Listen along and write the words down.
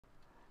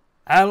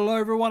Hello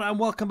everyone and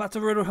welcome back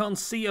to Riddle Hunt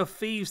Sea of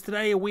Thieves.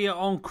 Today we are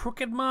on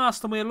Crooked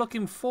Mast and we are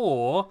looking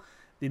for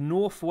the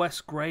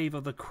northwest grave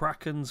of the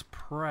Kraken's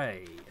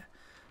prey.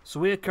 So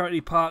we are currently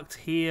parked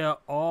here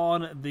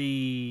on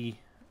the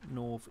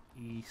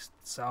northeast,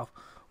 south,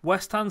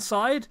 west hand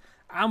side,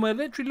 and we're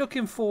literally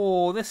looking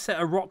for this set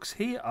of rocks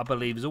here, I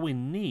believe, is all we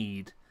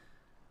need.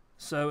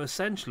 So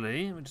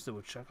essentially, let me just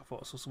double check, I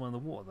thought I saw someone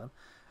in the water then.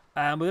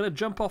 And we're going to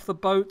jump off the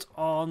boat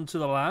onto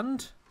the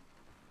land.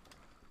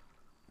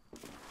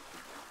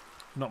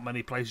 Not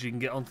many places you can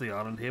get onto the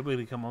island here. We're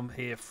going to come on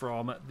here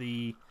from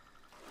the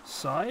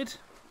side.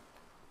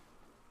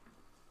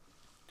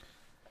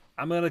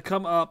 I'm going to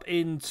come up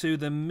into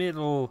the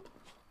middle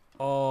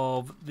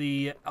of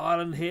the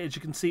island here. As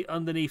you can see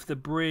underneath the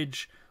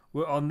bridge,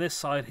 we're on this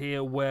side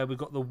here where we've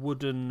got the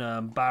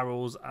wooden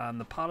barrels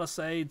and the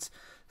palisades.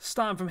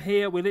 Starting from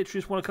here, we literally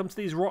just want to come to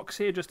these rocks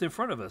here just in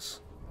front of us.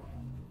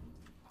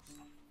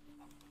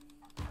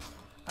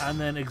 And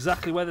then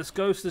exactly where this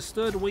ghost is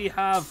stood, we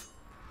have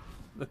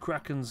the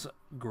Kraken's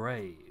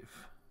grave.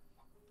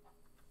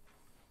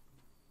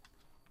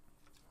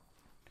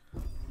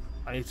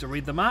 I need to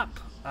read the map,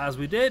 as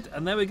we did,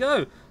 and there we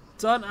go.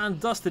 Done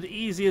and dusted,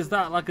 easy as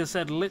that. Like I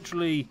said,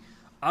 literally,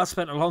 I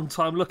spent a long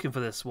time looking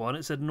for this one.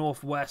 It said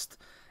northwest.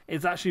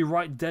 It's actually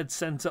right dead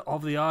centre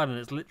of the island.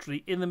 It's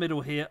literally in the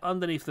middle here,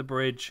 underneath the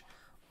bridge,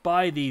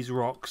 by these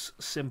rocks.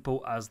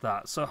 Simple as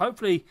that. So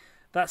hopefully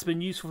that's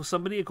been useful for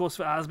somebody. Of course,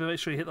 if it has been, make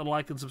sure you hit the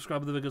like and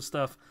subscribe to the good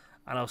stuff.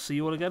 And I'll see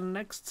you all again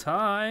next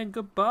time.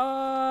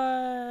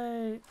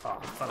 Goodbye. Oh,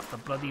 I fell off the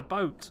bloody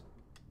boat.